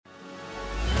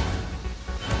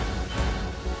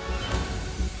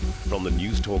From the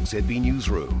News Talk ZB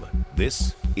Newsroom,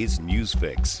 this is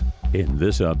Newsfix. In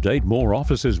this update, more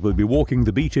officers will be walking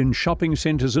the beat in shopping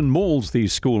centres and malls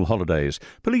these school holidays.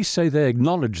 Police say they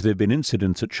acknowledge there have been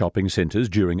incidents at shopping centres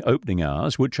during opening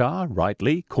hours which are,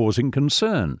 rightly, causing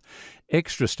concern.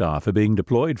 Extra staff are being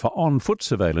deployed for on-foot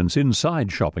surveillance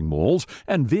inside shopping malls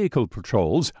and vehicle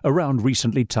patrols around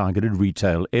recently targeted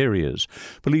retail areas.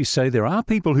 Police say there are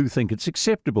people who think it's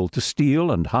acceptable to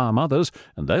steal and harm others,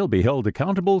 and they'll be held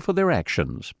accountable for their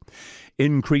actions.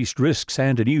 Increased risks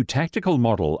and a new tactical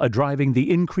model are driving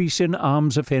the increase in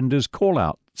arms offenders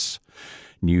call-outs.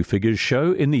 New figures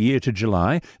show in the year to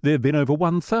July there have been over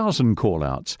 1,000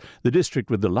 call-outs. The district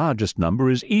with the largest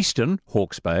number is Eastern,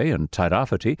 Hawke's Bay and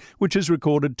Tairāwhiti, which has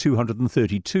recorded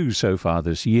 232 so far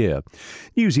this year.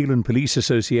 New Zealand Police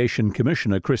Association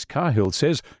Commissioner Chris Cahill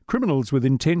says criminals with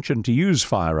intention to use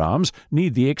firearms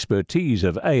need the expertise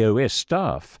of AOS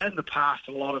staff. In the past,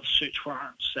 a lot of search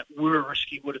warrants that were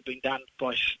risky would have been done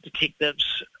by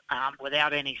detectives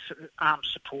without any armed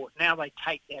support. Now they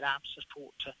take that armed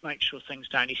support to make sure things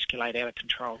don't escalate out of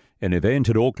control. An event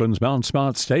at Auckland's Mount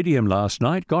Smart Stadium last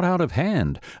night got out of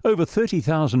hand. Over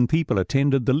 30,000 people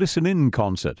attended the Listen In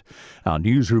concert. Our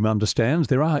newsroom understands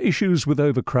there are issues with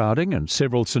overcrowding and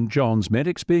several St John's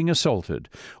medics being assaulted.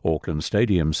 Auckland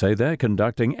Stadium say they're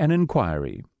conducting an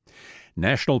inquiry.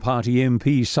 National Party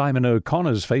MP Simon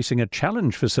O'Connor's facing a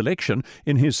challenge for selection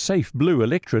in his safe blue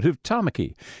electorate of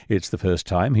Tamaki. It's the first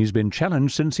time he's been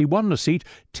challenged since he won the seat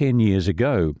 10 years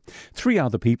ago. 3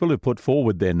 other people have put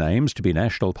forward their names to be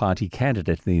National Party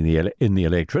candidates in the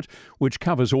electorate, which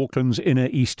covers Auckland's inner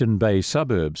Eastern Bay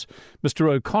suburbs.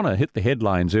 Mr O'Connor hit the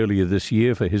headlines earlier this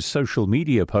year for his social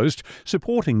media post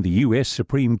supporting the US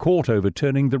Supreme Court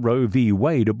overturning the Roe v.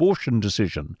 Wade abortion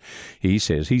decision. He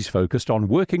says he's focused on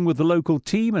working with the local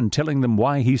team and telling them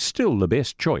why he's still the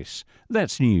best choice.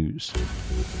 That's news.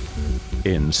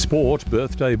 In sport,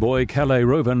 birthday boy Kalle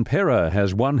Rovanperä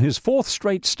has won his 4th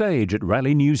straight stage at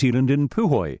Rally New Zealand in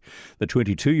Puhoi. The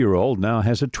 22-year-old now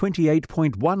has a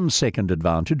 28.1 second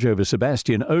advantage over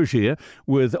Sebastian Ogier,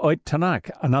 with Oit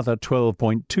Tanak another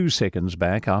 12.2 seconds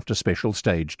back after special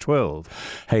stage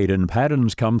 12. Hayden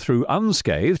Paddon's come through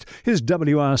unscathed, his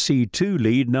WRC2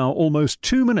 lead now almost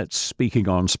 2 minutes, speaking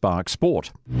on Spark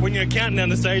Sport. When you're counting down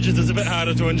the stages, it's a bit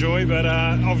harder to enjoy, but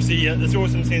obviously it's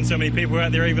awesome seeing so many people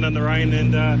out there, even in the rain,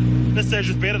 and this stage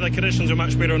was better. The conditions were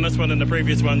much better on this one than the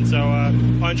previous one, so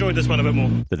I enjoyed this one a bit more.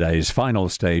 The day's final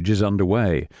stage is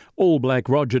underway. All Black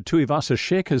Roger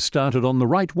Tuivasa-Sheck has started on the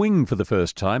right wing for the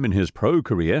first time in his pro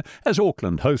career as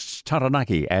Auckland hosts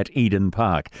Taranaki at Eden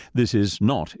Park. This is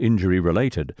not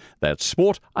injury-related. That's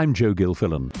sport. I'm Joe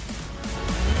Gilfillan.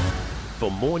 For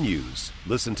more news,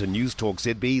 listen to News Talk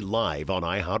ZB live on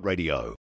iHeartRadio.